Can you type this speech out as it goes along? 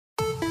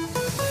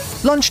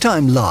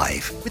Lunchtime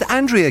Live with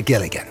Andrea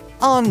Gilligan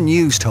on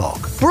News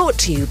Talk. Brought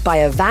to you by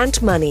Avant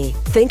Money.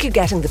 Think you're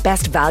getting the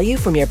best value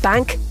from your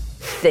bank?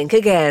 Think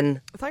again.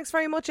 Thanks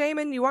very much,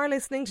 Eamon. You are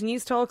listening to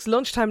News Talk's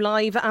Lunchtime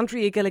Live.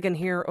 Andrea Gilligan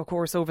here, of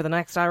course, over the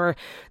next hour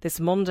this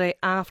Monday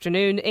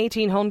afternoon.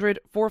 1800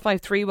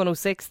 453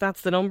 106.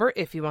 That's the number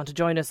if you want to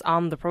join us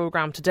on the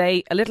programme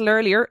today. A little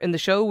earlier in the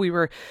show, we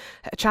were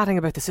chatting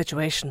about the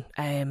situation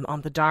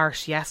on the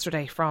Dart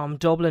yesterday from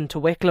Dublin to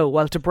Wicklow,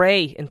 well, to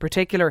Bray in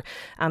particular,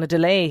 and a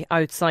delay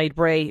outside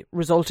Bray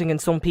resulting in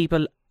some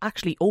people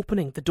actually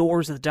opening the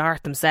doors of the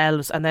Dart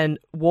themselves and then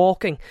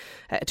walking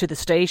to the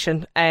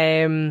station.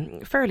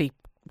 Fairly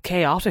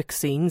chaotic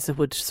scenes, it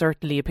would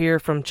certainly appear,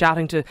 from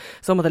chatting to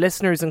some of the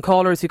listeners and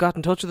callers who got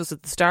in touch with us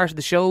at the start of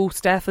the show.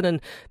 Stefan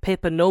and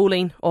Pip and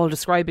Nolene all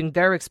describing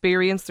their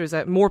experience. There's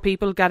more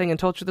people getting in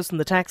touch with us on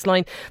the text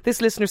line.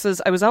 This listener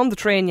says, I was on the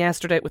train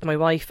yesterday with my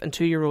wife and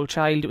 2-year-old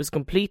child. It was a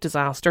complete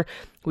disaster.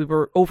 We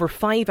were over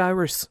 5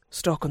 hours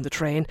stuck on the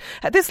train.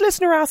 This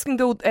listener asking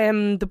though,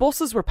 the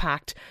buses were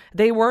packed.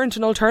 They weren't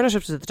an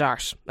alternative to the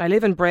Dart. I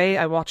live in Bray.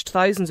 I watched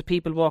thousands of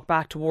people walk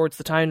back towards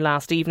the town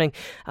last evening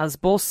as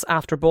bus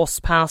after bus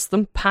passed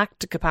them,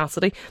 packed to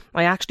capacity.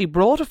 I actually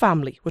brought a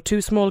family with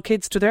 2 small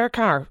kids to their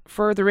car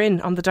further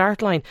in on the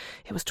Dart line.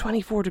 It was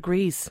 24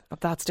 degrees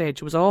at that stage.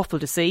 It was awful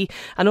to see.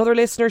 Another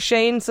listener,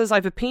 Shane, says,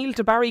 I've appealed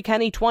to Barry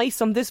Kenny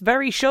twice on this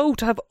very show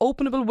to have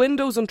openable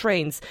windows on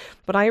trains,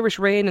 but Irish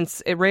Rail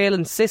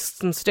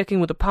insists on sticking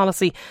with the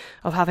policy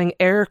of having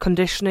air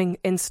conditioning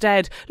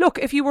instead. Look,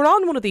 if you were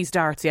on one of these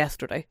Darts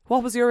yesterday,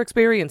 what was your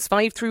experience?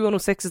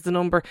 53106 is the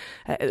number.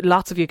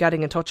 Lots of you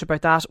getting in touch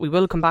about that. We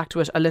will come back to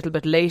it a little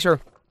bit later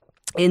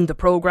in the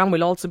programme.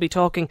 We'll also be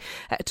talking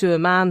to a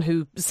man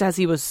who says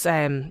he was,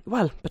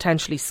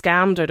 potentially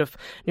scammed out of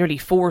nearly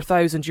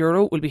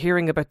 €4,000. We'll be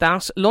hearing about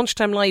that.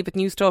 Lunchtime Live at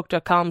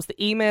newstalk.com is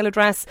the email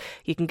address.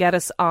 You can get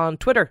us on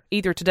Twitter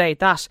either today.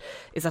 That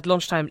is at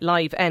Lunchtime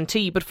Live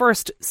NT. But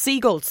first,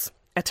 seagulls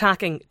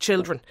attacking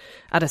children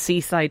at a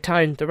seaside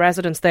town. The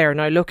residents there are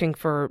now looking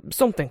for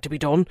something to be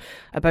done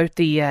about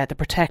the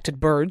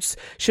protected birds.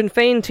 Sinn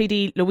Féin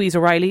TD Louise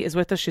O'Reilly is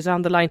with us. She's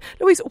on the line.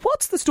 Louise,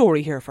 what's the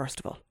story here, first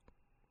of all?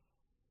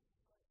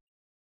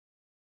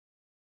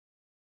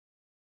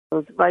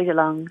 Right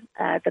along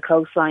the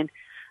coastline.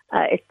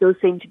 It does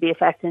seem to be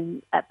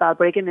affecting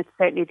Balbriggan. It's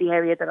certainly the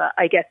area that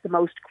I get the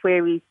most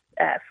queries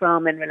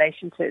from in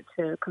relation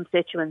to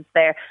constituents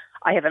there.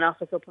 I have an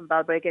office up in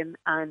Balbriggan,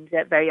 and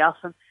very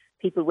often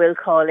people will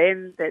call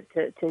in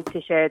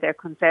to share their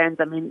concerns.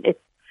 I mean,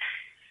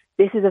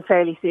 this is a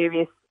fairly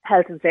serious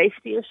health and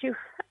safety issue.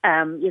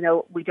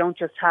 We don't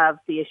just have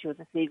the issue of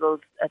the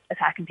seagulls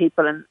attacking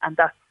people, and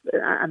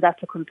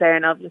that's a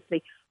concern,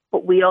 obviously,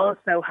 but we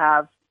also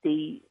have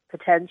the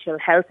potential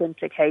health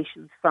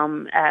implications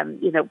from,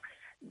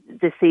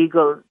 the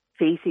seagull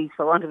feces,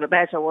 for want of a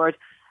better word,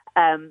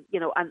 and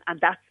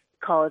that's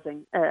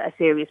causing a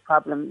serious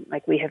problem.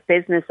 Like, we have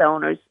business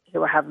owners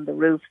who are having the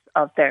roofs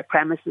of their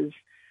premises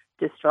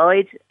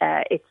destroyed.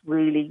 It's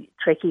really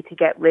tricky to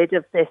get rid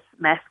of this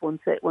mess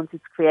once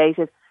it's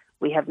created.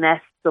 We have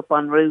nests up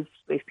on roofs.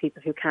 We have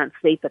people who can't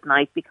sleep at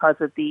night because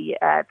of the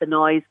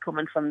noise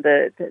coming from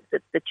the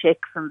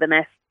chicks and the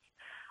nests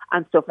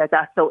and stuff like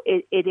that. So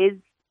it is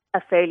a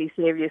fairly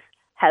serious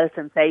health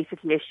and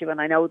safety issue, and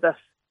I know that.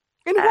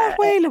 In what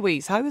way,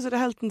 Louise? How is it a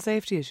health and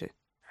safety issue?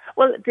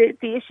 Well, the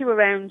issue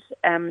around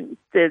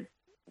the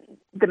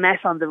mess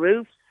on the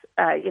roofs,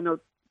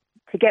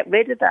 to get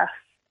rid of that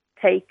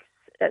takes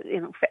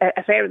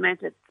a fair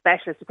amount of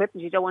specialist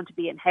equipment. You don't want to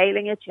be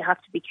inhaling it. You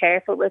have to be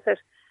careful with it.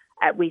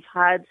 We've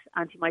had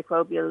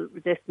antimicrobial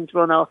resistance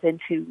runoff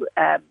into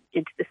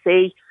the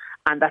sea,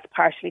 and that's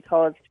partially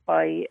caused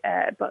by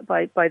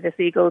the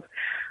seagulls.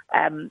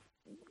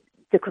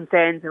 The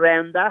concerns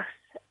around that.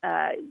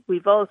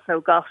 We've also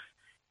got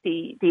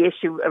the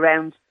issue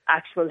around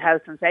actual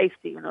health and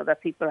safety.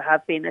 That people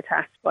have been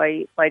attacked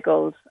by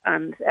gulls,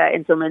 and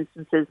in some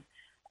instances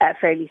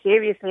fairly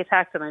seriously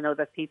attacked. And I know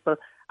that people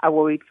are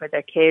worried for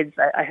their kids.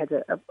 I had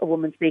a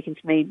woman speaking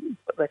to me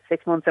about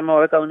 6 months or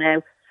more ago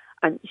now,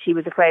 and she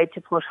was afraid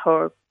to put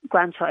her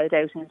grandchild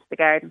out into the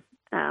garden,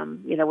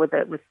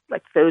 with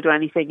like food or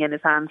anything in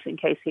his hands in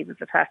case he was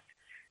attacked.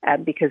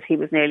 Because he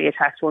was nearly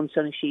attacked once,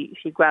 and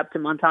she grabbed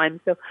him on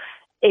time. So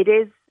it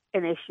is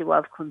an issue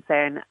of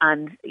concern.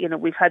 And,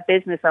 we've had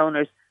business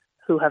owners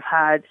who have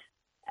had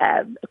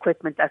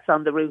equipment that's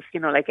on the roof,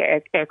 like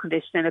air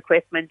conditioning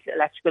equipment,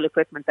 electrical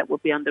equipment that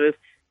would be on the roof,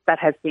 that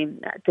has been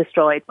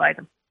destroyed by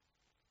them.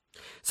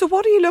 So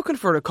what are you looking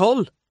for, a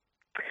cull?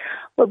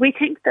 Well, we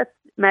think that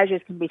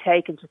measures can be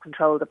taken to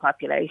control the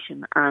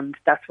population, and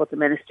that's what the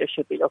Minister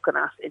should be looking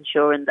at,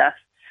 ensuring that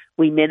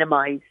we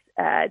minimise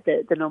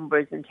the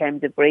numbers in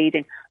terms of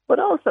breeding, but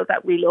also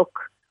that we look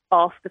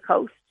off the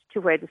coast to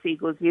where the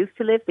seagulls used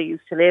to live. They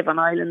used to live on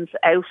islands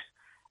out.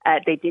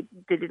 They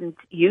didn't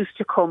used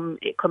to come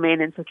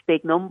in such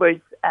big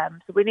numbers.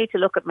 So we need to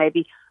look at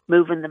maybe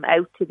moving them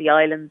out to the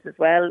islands as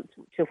well,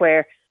 to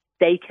where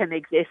they can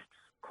exist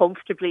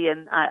comfortably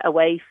and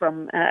away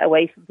from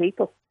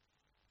people.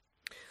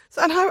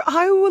 So, and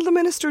how will the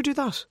Minister do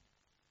that?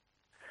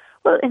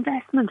 Well,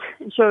 investment,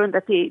 ensuring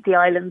that the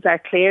islands are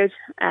cleared,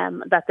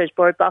 that there's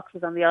bird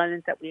boxes on the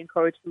islands, that we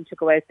encourage them to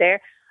go out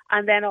there,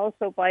 and then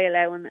also by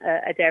allowing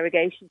a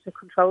derogation to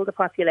control the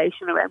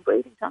population around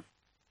breeding time.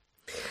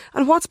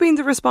 And what's been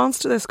the response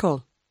to this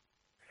call?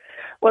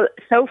 Well,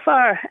 so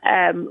far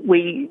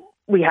we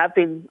have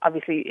been,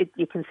 obviously,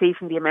 you can see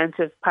from the amount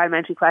of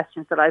parliamentary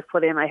questions that I've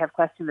put in, I have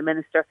questioned the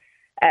Minister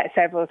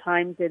several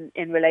times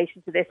in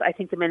relation to this. I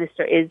think the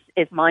Minister is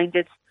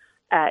minded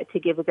to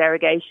give a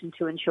derogation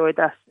to ensure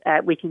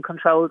that we can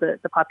control the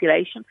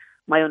population.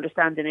 My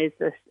understanding is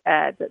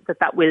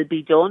that will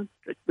be done,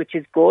 which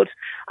is good,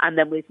 and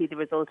then we'll see the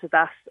result of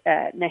that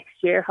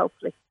next year,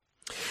 hopefully.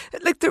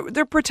 Like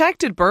they're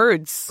protected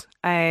birds,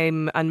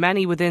 and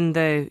many within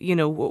the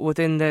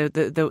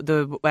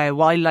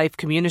wildlife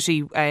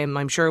community,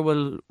 I'm sure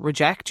will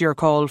reject your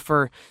call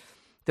for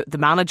the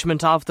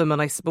management of them,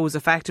 and I suppose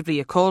effectively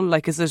a cull.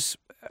 Like,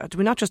 do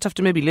we not just have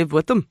to maybe live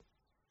with them?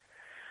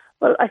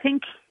 Well, I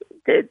think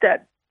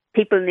that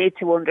people need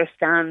to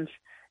understand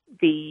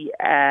the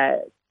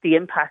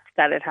impact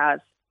that it has.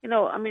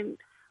 I mean,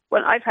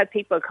 when I've had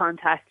people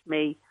contact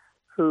me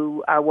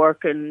who are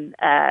working,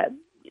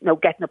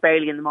 getting up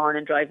early in the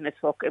morning, driving a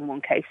truck in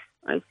one case,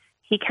 right?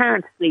 He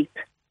can't sleep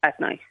at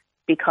night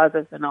because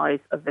of the noise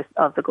of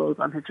the gulls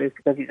on his roof,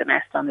 because he's a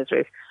nest on his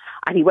roof.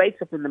 And he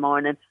wakes up in the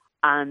morning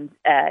and,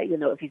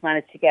 if he's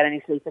managed to get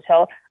any sleep at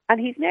all, and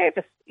he's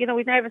nervous. He's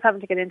nervous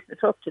having to get into the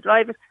truck to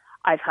drive it.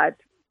 I've had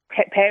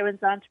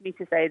parents on to me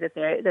to say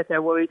that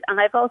they're worried, and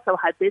I've also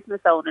had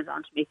business owners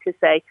on to me to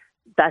say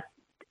that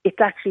it's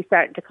actually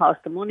starting to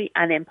cost them money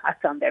and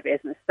impact on their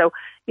business. So,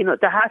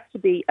 there has to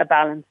be a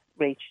balance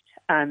reached,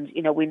 and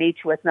we need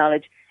to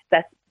acknowledge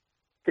that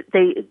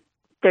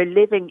they're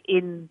living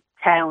in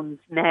towns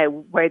now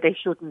where they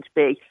shouldn't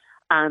be,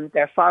 and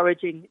they're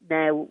foraging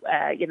now,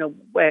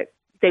 where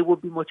they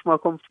would be much more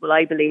comfortable,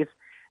 I believe,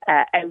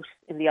 out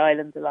in the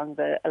islands along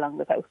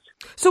the coast.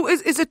 So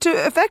is it to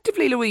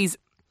effectively, Louise,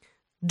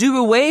 do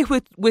away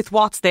with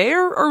what's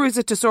there, or is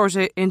it to sort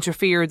of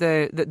interfere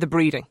the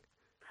breeding?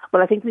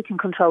 Well, I think we can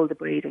control the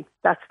breeding.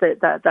 That's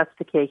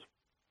the key.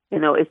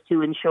 Is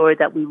to ensure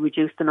that we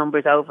reduce the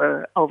numbers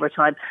over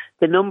time.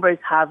 The numbers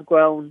have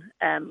grown.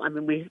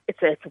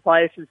 It's a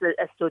while since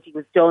a study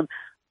was done,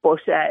 but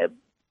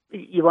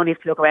you only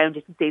have to look around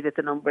you to see that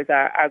the numbers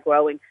are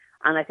growing.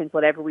 And I think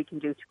whatever we can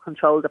do to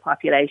control the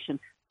population,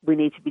 we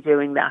need to be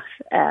doing that,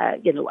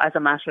 as a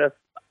matter of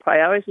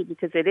priority,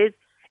 because it is.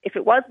 If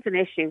it wasn't an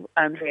issue,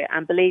 Andrea,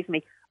 and believe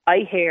me, I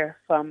hear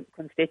from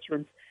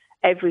constituents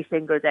every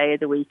single day of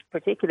the week,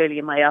 particularly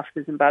in my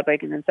offices in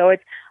Balbriggan and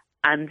Swords,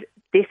 and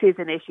this is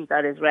an issue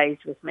that is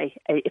raised with me.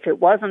 If it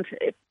wasn't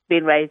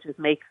being raised with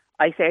me,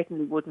 I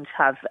certainly wouldn't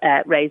have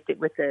raised it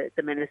with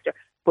the Minister,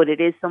 but it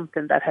is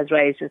something that has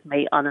raised with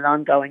me on an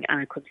ongoing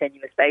and a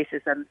continuous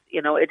basis, and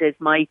it is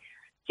my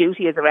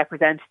duty as a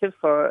representative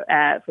for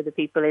the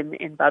people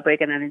in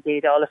Balbriggan and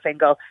indeed all of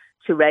Fingal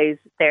to raise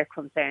their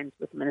concerns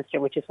with the Minister,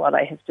 which is what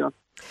I have done.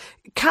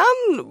 Can,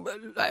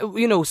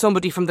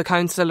 somebody from the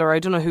council, or I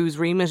don't know whose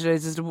remit it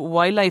is the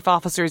wildlife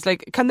officers,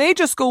 can they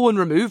just go and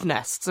remove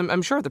nests?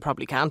 I'm sure they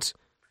probably can't.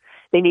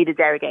 They need a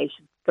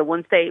derogation. So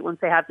once they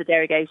have the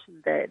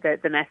derogation,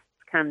 the nests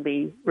can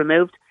be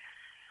removed.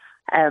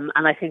 And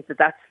I think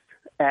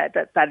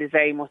that is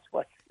very much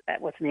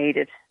what's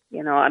needed.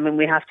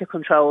 We have to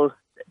control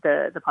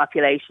the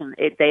population.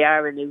 They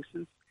are a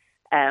nuisance,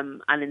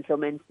 and in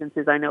some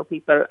instances I know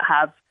people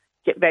have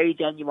very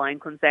genuine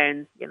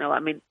concerns,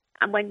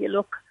 and when you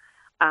look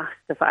at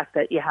the fact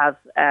that you have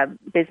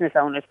business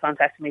owners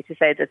contacting me to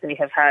say that they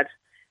have had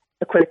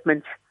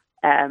equipment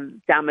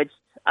damaged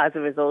as a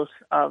result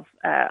of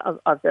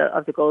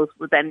the gulls,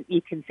 well, then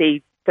you can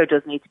see there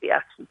does need to be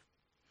action.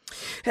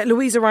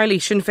 Louise O'Reilly,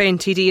 Sinn Féin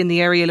TD in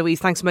the area. Louise,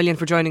 thanks a million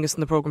for joining us in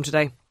the programme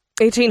today.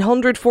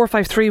 1800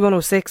 453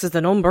 106 is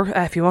the number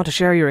if you want to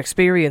share your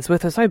experience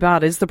with us. How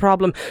bad is the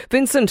problem?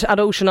 Vincent at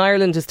Ocean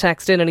Ireland has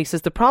texted in and he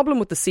says the problem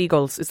with the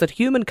seagulls is that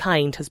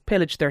humankind has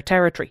pillaged their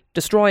territory,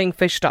 destroying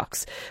fish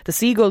stocks. The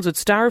seagulls would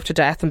starve to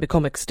death and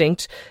become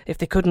extinct if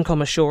they couldn't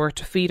come ashore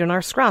to feed on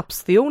our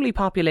scraps. The only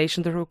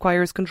population that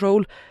requires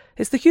control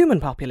is the human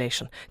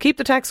population. Keep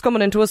the text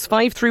coming into us,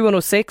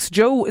 53106.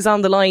 Joe is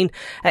on the line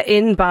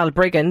in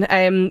Balbriggan.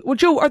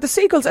 Joe, are the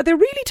seagulls, are they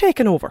really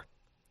taking over?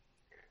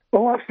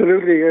 Oh,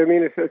 absolutely.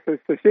 It's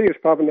a serious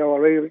problem now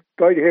already.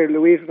 Glad to hear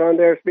Louise is on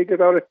there speaking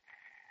about it.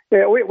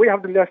 We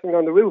have them nesting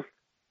on the roof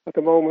at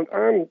the moment,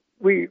 and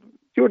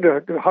during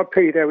the hot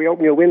period there, we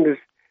open your windows.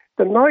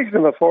 The noise of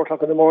them at 4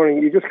 o'clock in the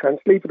morning, you just can't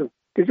sleep with them.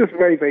 They're just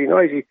very, very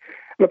noisy.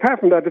 And apart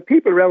from that, some of the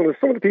people around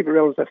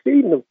us are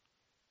feeding them,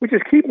 which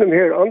is keeping them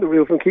here on the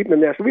roof and keeping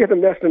them nesting. We had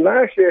them nesting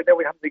last year, then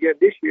we have them again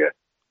this year,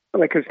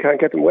 and I just can't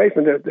get them away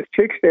from the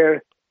chicks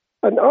there.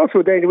 And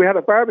also, then we had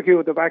a barbecue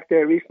at the back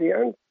there recently,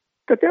 and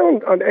they're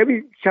down on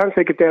every chance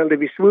they get down, they'll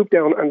be swooped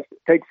down and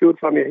take food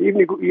from you.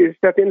 Even if you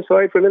step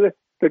inside for a minute,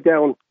 they're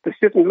down. They're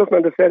sitting, looking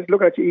on the fence,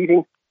 looking at you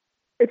eating.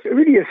 It's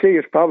really a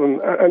serious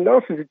problem. And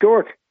also the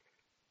dirt.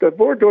 the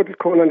board doors are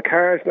coming on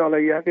cars and all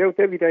that. You have out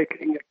every day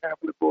cleaning the car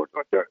from the board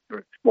doors.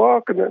 They're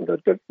walking and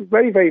they're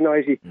very, very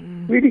noisy.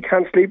 Really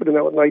can't sleep with them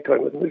out at night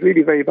time. It's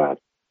really very bad.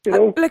 You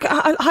know? Like,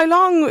 how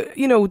long,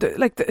 you know,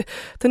 the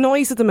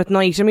noise of them at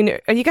night? I mean,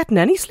 are you getting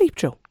any sleep,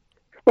 Joe?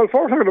 Well,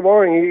 4 o'clock in the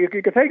morning, you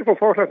can take it from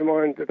 4 o'clock in the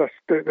morning.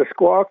 The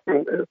squawk,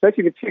 and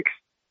especially the chicks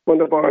when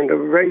they're born, they're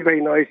very,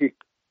 very noisy.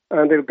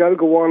 And they've got to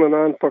go on and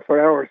on for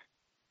hours.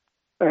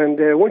 And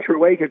once you're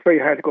awake, it's very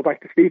hard to go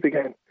back to sleep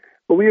again.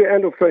 But we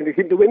end up trying to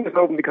keep the windows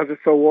open because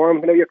it's so warm.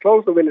 You know, you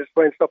close the windows to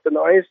try and stop the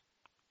noise,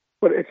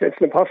 but it's an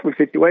impossible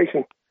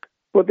situation.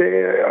 But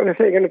I'm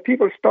saying, if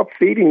people stop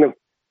feeding them,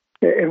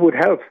 it would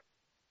help.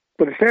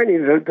 But certainly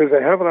there's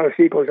a hell of a lot of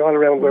seagulls all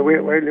around where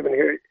we're living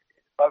here.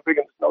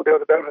 There's no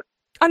doubt about it.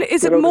 And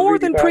is it more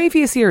than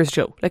previous years,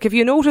 Joe? Like, have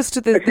you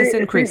noticed this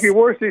increase? It seems to be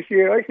worse this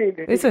year. I think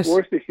it's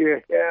worse this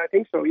year. Yeah, I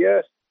think so,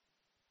 yes.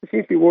 It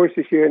seems to be worse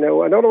this year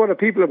now. I don't know whether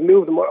people have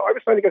moved them. I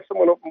was trying to get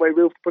someone up on my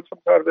roof to put some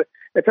sort of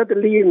it's at the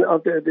lean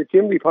of the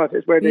chimney pot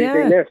is where they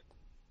nest.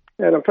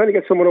 And I'm trying to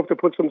get someone up to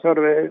put some sort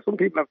of some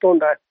people have done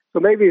that. So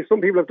maybe some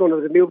people have done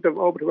it, they moved them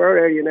over to our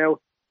area now.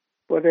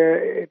 But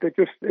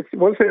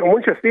once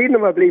you're feeding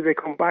them, I believe they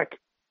come back.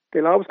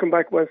 They'll always come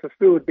back once the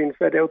food being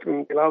fed out to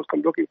them. They'll always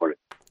come looking for it.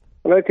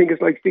 And I think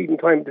it's like feeding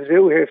time at the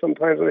zoo here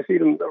sometimes. When I see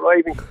them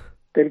arriving,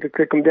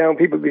 they'll come down.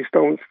 People will be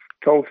throwing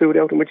food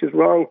out to them, which is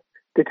wrong.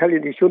 They tell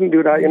you you shouldn't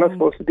do that. You're not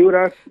supposed to do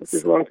that.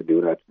 It's wrong to do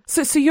that.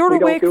 So you're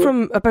awake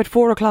from about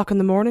 4 o'clock in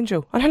the morning,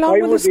 Joe? And how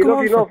long will this go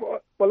on for?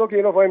 Well, lucky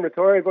enough, I'm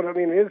retired, but I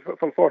mean, it is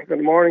from 4 o'clock in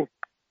the morning.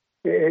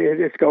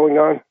 It's going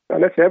on.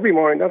 And that's every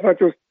morning. That's not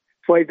just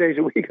 5 days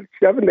a week. It's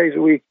 7 days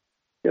a week,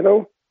 you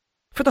know?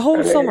 For the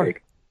whole summer?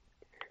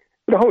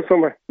 For the whole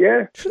summer,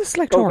 yeah. Sure, this is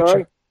like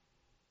torture.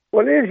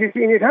 Well, it is.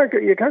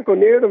 You can't go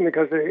near them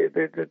because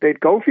they'd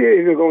go for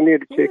you if you go near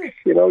the chicks.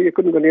 You know, you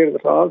couldn't go near them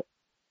at all.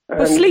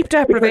 But sleep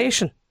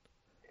deprivation.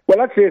 Well,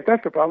 that's it.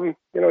 That's the problem.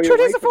 You know, sure,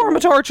 it is a form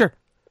of torture.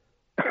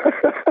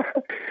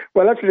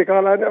 Well, that's what they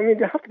call it. I mean,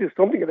 they have to do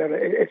something about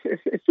it.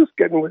 It's just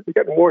getting worse.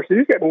 It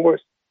is getting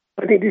worse.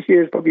 I think this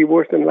year is probably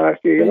worse than last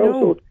year. You know.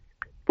 So,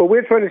 but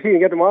we're trying to see and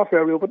get them off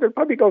our roof. But they'll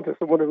probably go to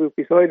some other roof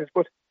beside us.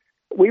 But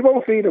we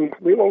won't feed them.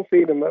 We're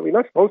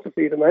not supposed to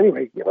feed them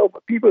anyway. You know.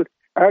 But people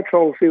are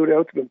throwing food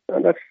out to them,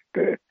 and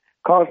that's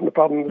causing the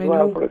problem as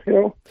well for us, you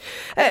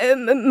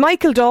know.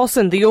 Michael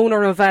Dawson, the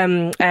owner of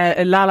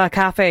Lala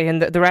Cafe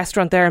and the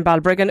restaurant there in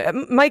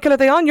Balbriggan. Michael, are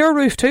they on your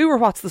roof too, or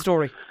what's the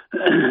story?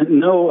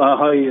 No,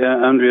 hi,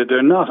 Andrea.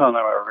 They're not on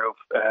our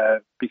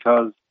roof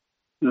because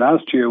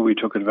last year we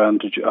took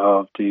advantage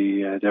of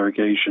the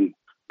derogation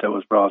that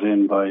was brought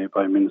in by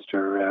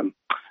Minister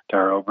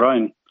Darragh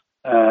O'Brien,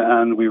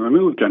 and we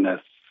removed their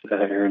nests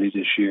early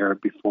this year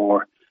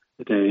before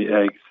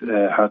the eggs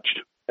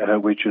hatched,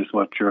 which is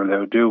what you're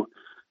allowed to do.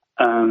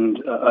 And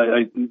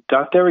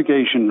that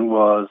derogation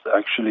was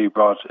actually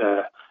brought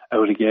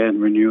out again,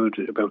 renewed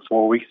about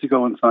 4 weeks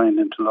ago and signed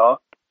into law.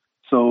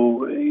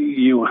 So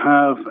you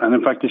have, and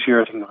in fact this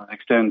year I think it was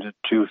extended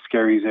to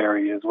Skerries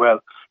area as well,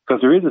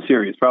 because there is a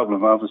serious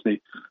problem,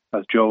 obviously,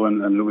 as Joe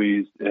and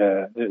Louise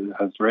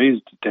has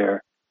raised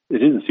there.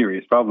 It is a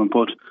serious problem,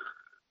 but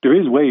there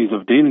is ways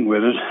of dealing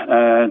with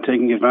it.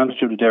 Taking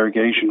advantage of the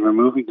derogation,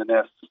 removing the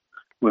nests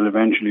will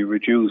eventually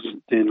reduce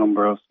the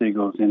number of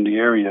seagulls in the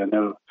area.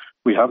 Now,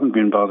 we haven't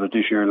been bothered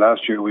this year.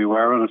 Last year we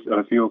were on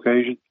a few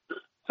occasions,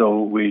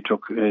 so we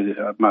took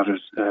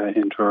matters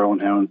into our own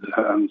hands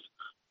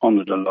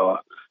under the law.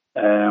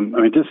 I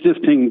mean,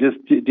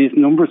 this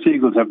number of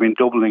seagulls have been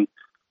doubling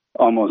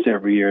almost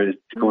every year. It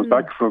goes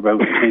back for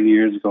about 10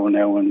 years ago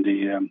now when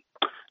the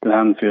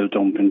landfill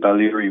dump in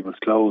Ballyerry was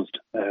closed,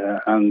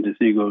 and the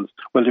seagulls.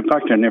 Well, in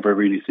fact, they're never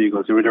really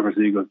seagulls. They were never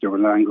seagulls. They were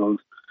land gulls,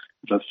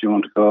 if that's what you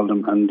want to call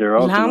them, and they're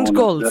also land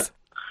gulls.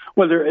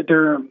 Well,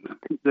 they're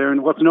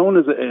what's known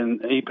as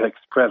an apex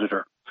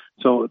predator.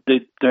 So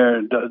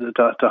they're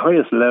the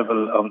highest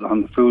level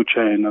on the food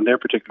chain, on their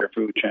particular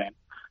food chain.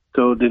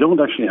 So they don't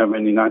actually have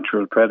any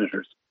natural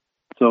predators.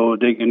 So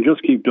they can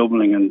just keep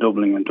doubling and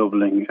doubling and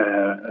doubling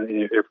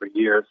every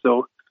year.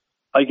 So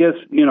I guess,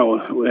 you know,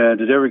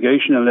 the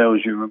derogation allows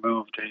you to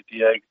remove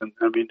the eggs. And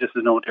I mean, this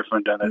is no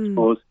different than, I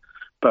suppose,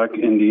 back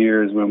in the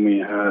years when we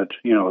had,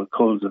 you know,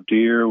 culls of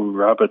deer,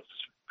 rabbits,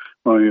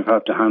 when we've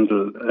had to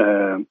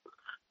handle,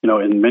 you know,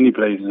 in many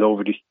places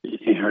over the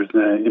years,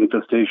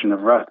 infestation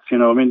of rats. You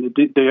know, I mean,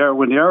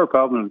 when they are a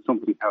problem,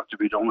 something has to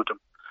be done with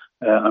them.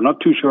 I'm not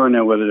too sure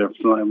now whether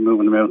they're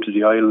moving them out to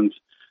the islands,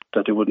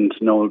 that they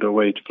wouldn't know their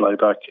way to fly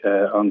back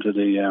onto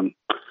the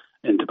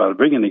into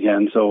Balbriggan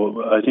again.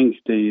 So I think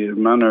the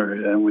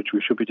manner in which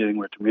we should be dealing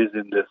with them is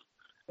in this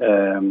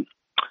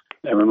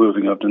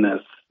removing of the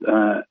nests.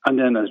 And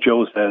then, as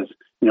Joe says,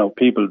 you know,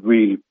 people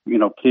really, you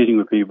know, pleading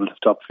with people to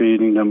stop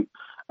feeding them,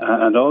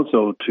 and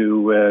also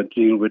to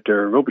deal with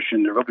their rubbish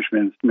in their rubbish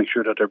bins, to make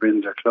sure that their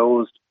bins are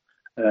closed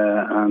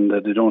and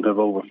that they don't have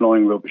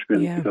overflowing rubbish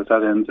bins, because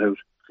that ends out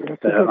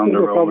on the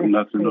road, and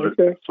that's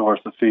another source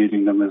of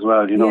feeding them as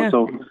well. You know,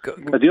 so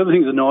the other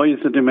thing is the noise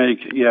that they make.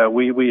 Yeah,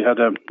 we're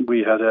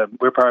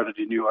part of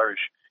the New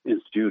Irish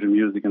Institute of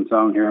Music and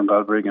Song here in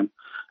Balbriggan,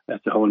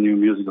 at the whole new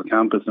musical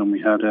campus, and we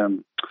had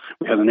an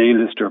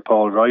A-lister,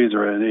 Paul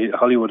Reiser, a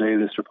Hollywood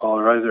A-lister, Paul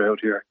Reiser, out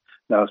here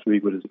last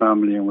week with his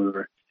family, and we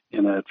were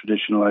in a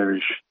traditional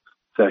Irish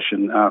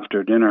session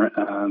after dinner,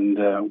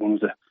 and one of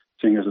the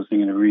singers was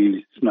singing a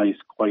really nice,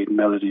 quiet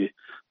melody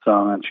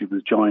song, and she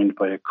was joined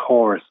by a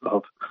chorus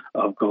of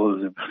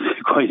gulls. It was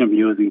quite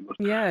amusing, but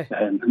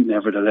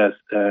nevertheless,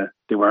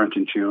 they weren't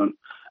in tune,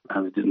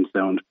 and it didn't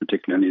sound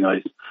particularly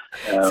nice,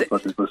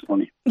 but it was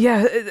funny.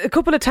 Yeah, a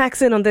couple of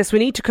texts in on this. We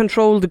need to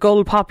control the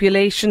gull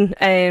population.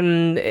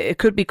 It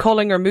could be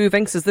culling or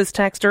moving, says this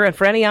texter. And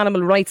for any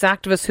animal rights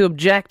activists who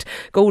object,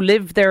 go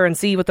live there and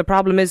see what the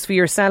problem is for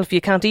yourself. You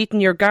can't eat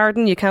in your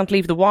garden. You can't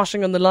leave the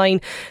washing on the line.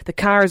 The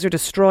cars are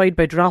destroyed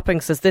by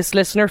dropping, says this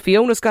listener.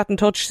 Fiona's got in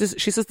touch.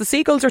 She says the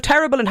seagulls are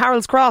terrible in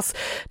Harold's Cross.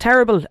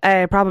 Terrible,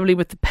 probably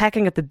with the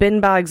pecking at the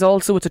bin bags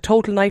also. It's a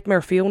total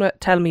nightmare. Fiona,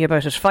 tell me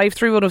about it.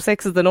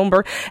 53106 is the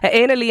number.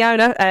 Éanna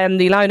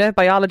Leona,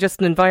 biologist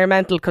and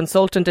environmental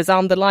consultant, is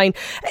on the line.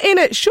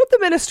 Éanna, should the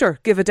Minister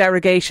give a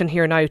derogation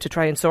here now to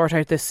try and sort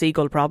out this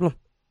seagull problem?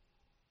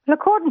 Well,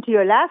 according to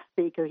your last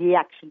speaker, he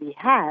actually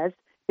has,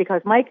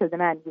 because Michael, the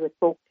man you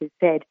spoke to,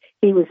 said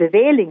he was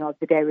availing of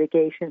the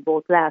derogation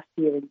both last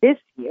year and this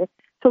year.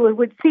 So it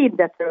would seem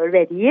that there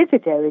already is a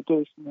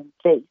derogation in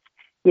place.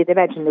 You'd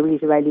imagine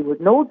Louise O'Reilly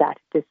would know that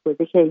if this were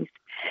the case.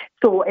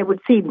 So it would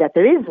seem that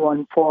there is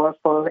one for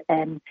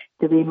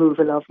the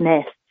removal of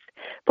nests.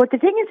 But the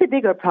thing is a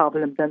bigger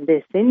problem than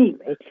this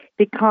anyway,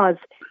 because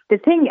the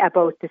thing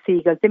about the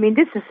seagulls, I mean,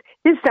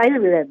 I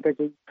remember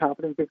these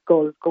problems with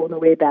gulls going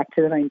way back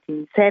to the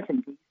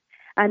 1970s,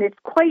 and it's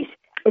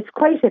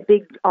quite a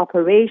big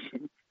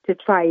operation to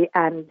try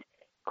and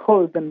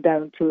cull them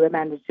down to a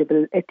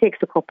manageable. It takes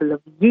a couple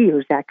of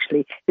years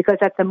actually, because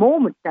at the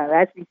moment now,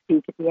 as we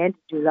speak, at the end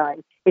of July,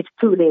 it's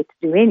too late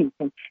to do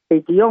anything.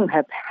 The young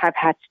have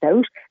hatched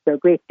out. They're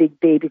great big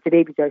babies. The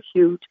babies are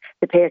huge.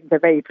 The parents are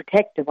very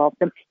protective of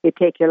them. You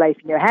take your life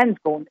in your hands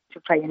going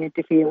to try and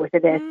interfere with the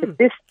nest at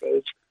this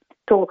stage.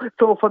 So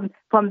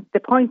from the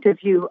point of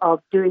view of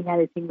doing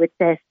anything with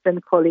nests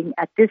and culling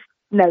at this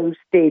now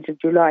stage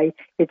of July,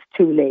 it's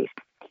too late.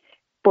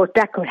 But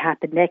that could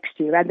happen next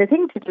year. And the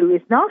thing to do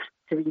is not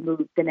to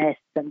remove the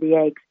nests and the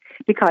eggs,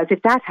 because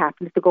if that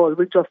happens, the gull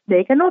will just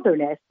make another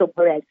nest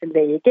somewhere else and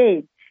lay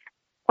again.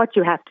 What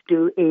you have to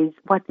do is,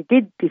 what they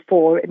did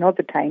before in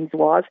other times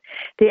was,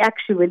 they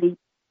actually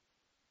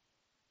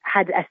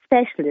had a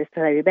specialist,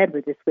 and I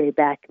remember this way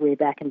back in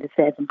the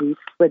 70s,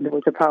 when there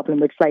was a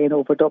problem with flying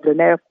over Dublin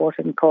Airport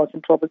and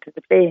causing trouble to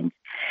the planes.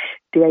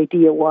 The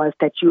idea was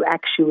that you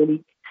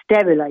actually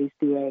sterilise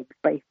the eggs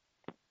by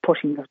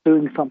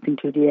doing something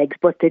to the eggs,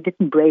 but they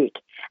didn't break,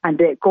 and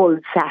the gulls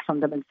sat on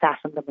them and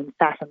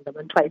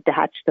tried to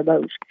hatch them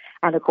out,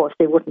 and of course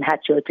they wouldn't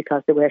hatch out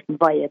because they weren't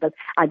viable,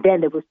 and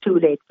then it was too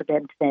late for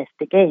them to nest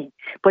again.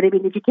 But I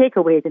mean, if you take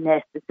away the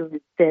nest as soon as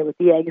it's there with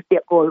the eggs,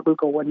 the gull will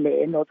go and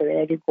lay another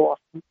egg and go off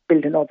and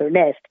build another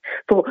nest.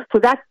 So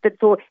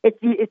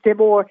it's a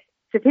more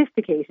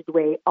sophisticated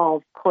way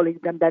of culling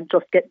them than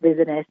just get rid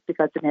of the nest,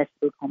 because the nest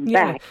will come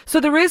back. So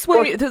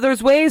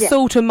there's ways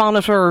so to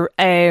monitor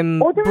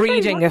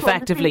breeding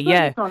effectively.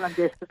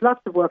 There's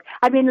lots of work.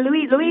 I mean,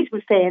 Louise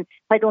was saying,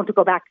 I don't want to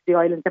go back to the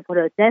island and put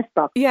a nest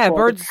box. Yeah,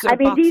 birds. I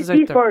mean, these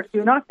birds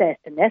do not nest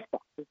in nest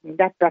boxes. I mean,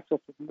 that just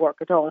doesn't work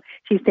at all.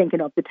 She's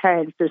thinking of the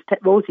terns. There's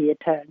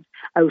roseate terns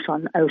out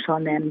on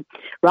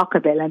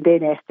Rockaville, and they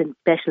nest in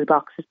special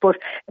boxes. But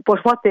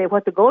what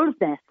the gulls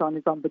nest on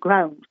is on the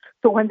ground.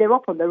 So when they're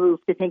up on the roof,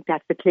 they think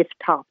that's the cliff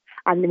top.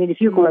 And I mean,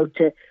 if you go out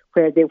to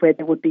where they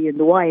would be in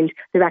the wild,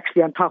 they're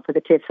actually on top of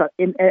the cliffs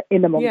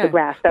in among the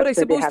grass. But I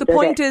suppose the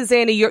point is,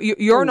 Éanna,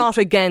 you're not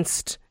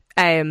against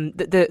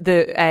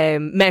the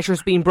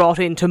measures being brought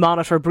in to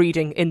monitor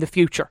breeding in the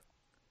future.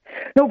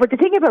 No, but the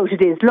thing about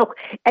it is, look,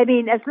 I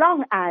mean,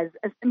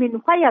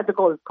 why are the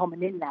gulls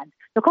coming inland?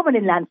 They're coming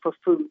inland for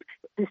food.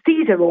 The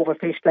seas are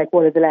overfished, like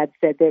one of the lads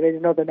said there in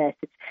another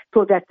message,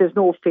 so that there's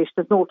no fish,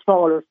 there's no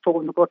trawlers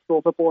throwing the guts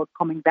overboard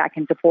coming back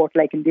into port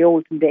like in the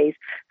olden days.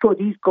 So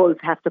these gulls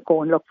have to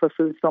go and look for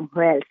food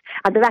somewhere else.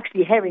 And they're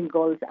actually herring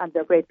gulls, and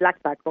they're great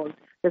blackback gulls.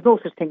 There's no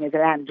such thing as a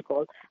land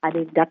gull. I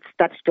mean, that's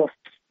just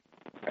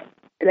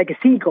like a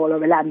seagull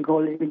or a land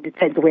gull. I mean, it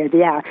depends on where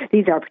they are.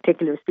 These are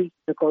particular species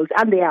of gulls,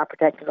 and they are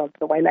protected under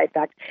the Wildlife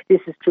Act.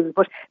 This is true,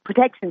 but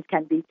protections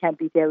can be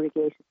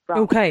derogated from.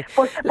 Okay.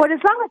 But as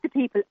long as the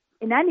people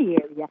in any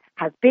area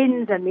have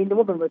bins, I mean, the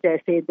woman was there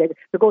saying that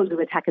the gulls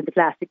are attacking the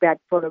plastic bag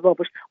full of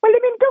rubbish. Well, I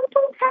mean, don't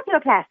tackle a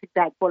plastic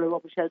bag full of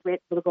rubbish and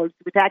wait for the gulls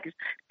to attack it.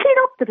 Clean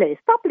up the place.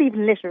 Stop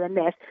leaving litter and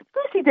mess.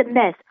 Especially the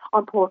mess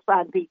on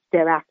Portland Beach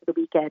there after the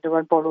weekend, or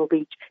on Burrow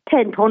Beach.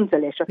 10 tons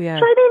of litter. Yeah.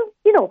 So I mean,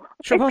 you know,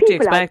 sure, if what do you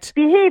people expect? are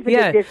behaving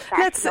in this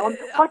fashion,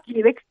 what do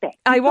you expect?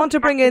 I want to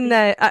bring in.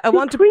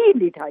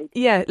 Really tight.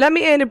 Yeah, let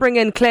me bring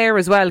in Claire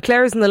as well.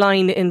 Claire's in the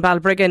line in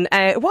Balbriggan.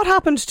 What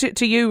happened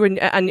to you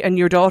and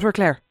your daughter,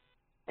 Claire?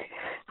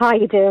 How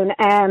you doing?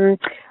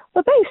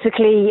 Well,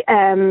 basically,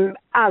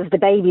 as the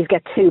babies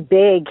get too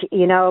big,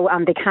 you know,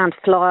 and they can't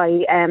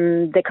fly,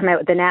 they come out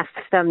of the nest,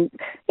 and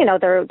you know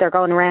they're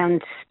going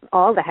around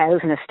all the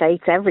housing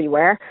estates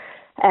everywhere.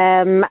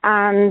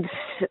 And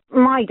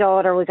my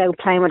daughter was out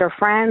playing with her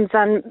friends,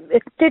 and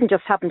it didn't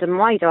just happen to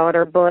my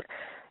daughter, but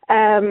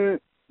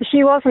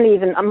she wasn't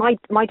even.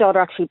 My daughter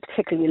actually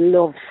particularly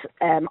loves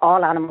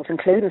all animals,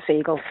 including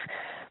seagulls.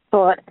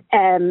 But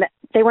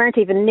they weren't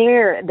even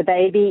near the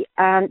baby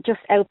and just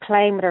out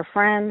playing with her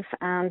friends,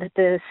 and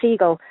the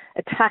seagull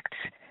attacked,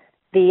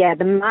 the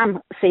mom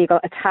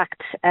seagull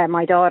attacked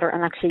my daughter,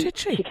 and actually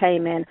she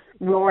came in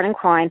roaring and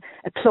crying.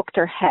 It plucked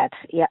her head,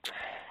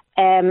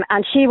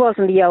 and she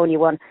wasn't the only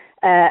one.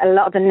 A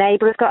lot of the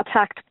neighbours got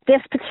attacked.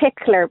 This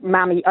particular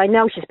mammy, I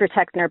know she's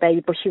protecting her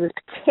baby, but she was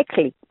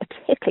particularly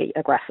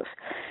aggressive.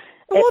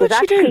 Well, it was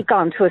actually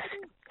gone to a...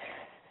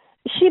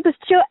 She was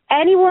just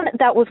anyone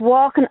that was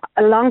walking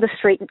along the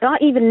street,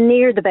 not even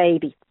near the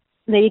baby.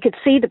 Now you could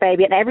see the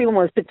baby, and everyone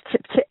was,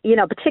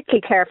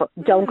 particularly careful.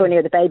 Don't go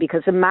near the baby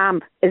because the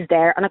mum is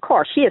there, and of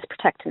course she is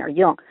protecting her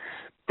young.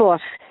 But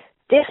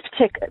this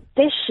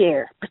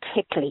year,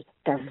 particularly,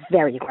 they're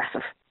very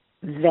aggressive,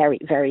 very,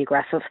 very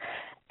aggressive.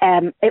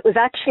 It was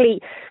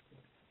actually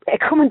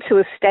coming to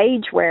a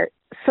stage where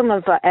some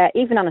of,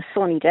 even on a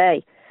sunny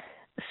day,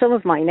 some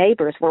of my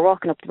neighbours were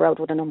walking up the road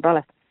with an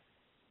umbrella.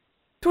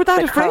 They were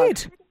that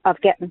afraid?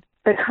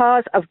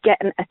 Because of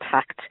getting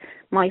attacked.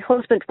 My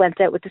husband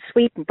went out with the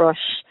sweeping brush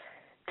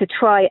to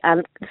try,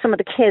 and some of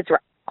the kids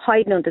were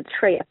hiding under the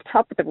tree at the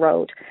top of the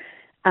road,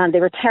 and they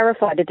were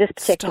terrified of this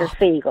particular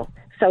seagull.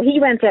 So he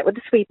went out with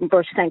the sweeping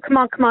brush saying, come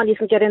on, you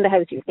can get in the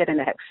house,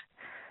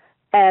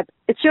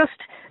 It's just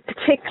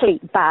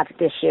particularly bad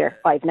this year,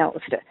 I've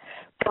noticed it.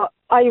 But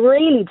I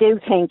really do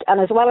think, and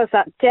as well as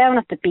that, down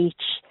at the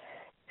beach,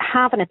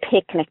 having a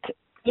picnic,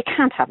 you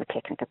can't have a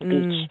picnic at the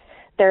beach.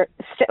 They're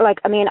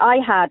I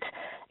had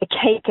a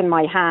cake in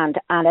my hand,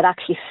 and it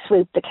actually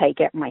swooped the cake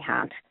out of my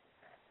hand,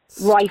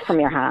 right from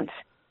your hands.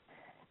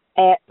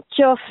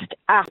 Just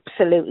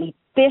absolutely,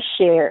 this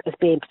year has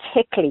been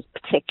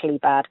particularly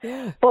bad.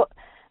 Yeah. But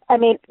I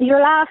mean, your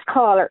last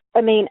caller,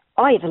 I mean,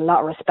 I have a lot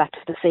of respect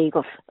for the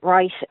seagulls,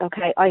 right?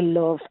 Okay, I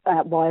love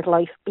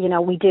wildlife. You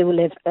know, we do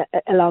live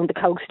along the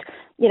coast.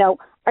 You know,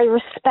 I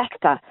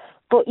respect that.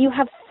 But you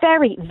have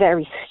very,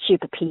 very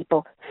stupid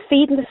people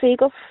feeding the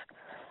seagulls,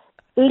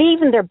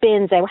 leaving their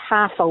bins out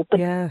half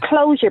open.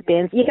 Close your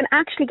bins. You can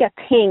actually get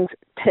things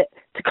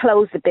to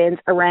close the bins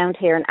around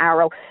here in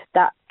Arrow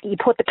that you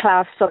put the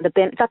clasps on the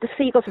bin that the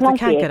seagulls won't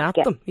be able to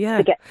get them. They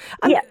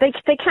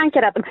can't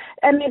get at them.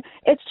 I mean,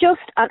 it's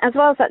just, as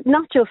well as that,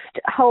 not just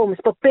homes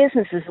but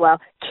business as well.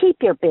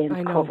 Keep your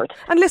bins covered.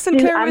 And listen,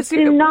 Claire, is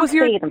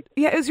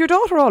your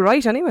daughter all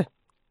right anyway?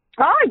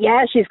 Oh,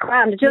 yeah, she's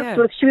grand.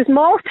 She was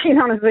more, to be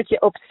honest with you,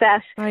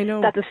 upset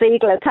that the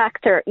seagull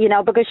attacked her, you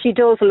know, because she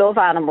does love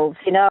animals,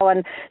 you know,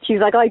 and she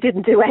was like, I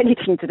didn't do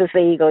anything to the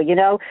seagull, you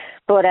know.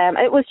 But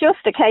it was just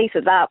a case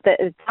of that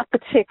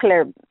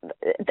particular,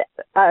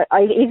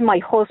 even my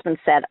husband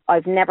said,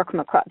 I've never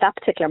come across, that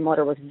particular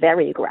mother was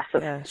very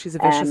aggressive. Yeah, she's a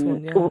vicious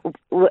one,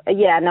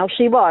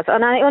 she was.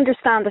 And I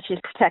understand that she's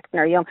protecting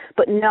her young,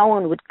 but no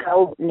one would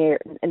go near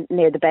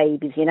the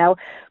babies, you know.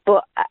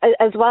 But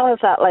as well as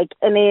that, like,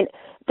 I mean,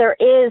 there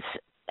is,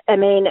 I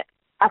mean,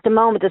 at the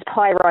moment there's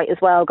pyrite as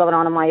well going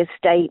on in my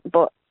estate,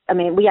 but I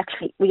mean, we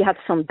had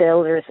some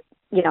builders,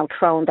 you know,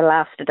 throwing the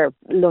last of their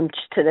lunch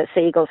to the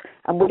seagulls,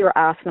 and we were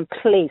asking them,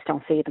 please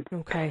don't feed them.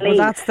 Okay, please.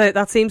 Well,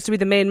 that seems to be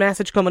the main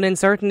message coming in,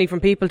 certainly from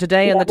people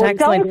today on the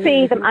text line. Don't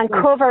feed them and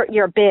cover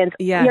your bins.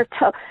 Yeah.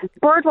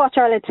 Birdwatch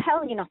Ireland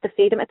tell you not to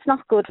feed them. It's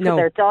not good for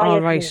their diet.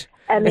 All right.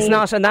 It's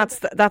not, and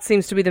that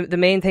seems to be the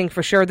main thing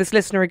for sure. This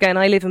listener again,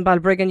 I live in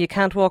Balbriggan. You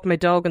can't walk my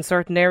dog in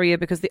certain area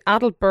because the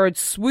adult birds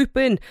swoop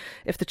in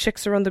if the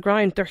chicks are on the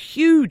ground. They're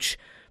huge.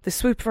 They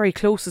swoop very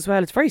close as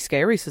well. It's very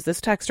scary, says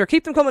this texter.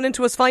 Keep them coming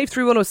into us,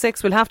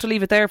 53106. We'll have to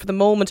leave it there for the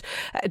moment.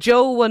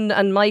 Joe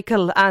and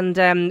Michael and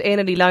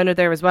Ainley Lowner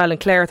there as well. And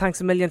Claire,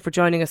 thanks a million for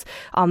joining us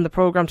on the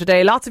programme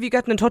today. Lots of you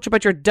getting in touch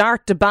about your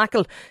Dart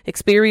debacle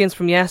experience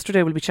from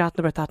yesterday. We'll be chatting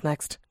about that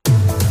next.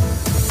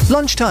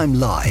 Lunchtime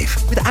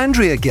Live with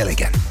Andrea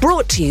Gilligan.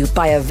 Brought to you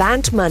by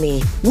Avant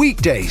Money.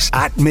 Weekdays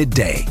at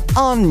midday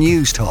on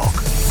News Talk.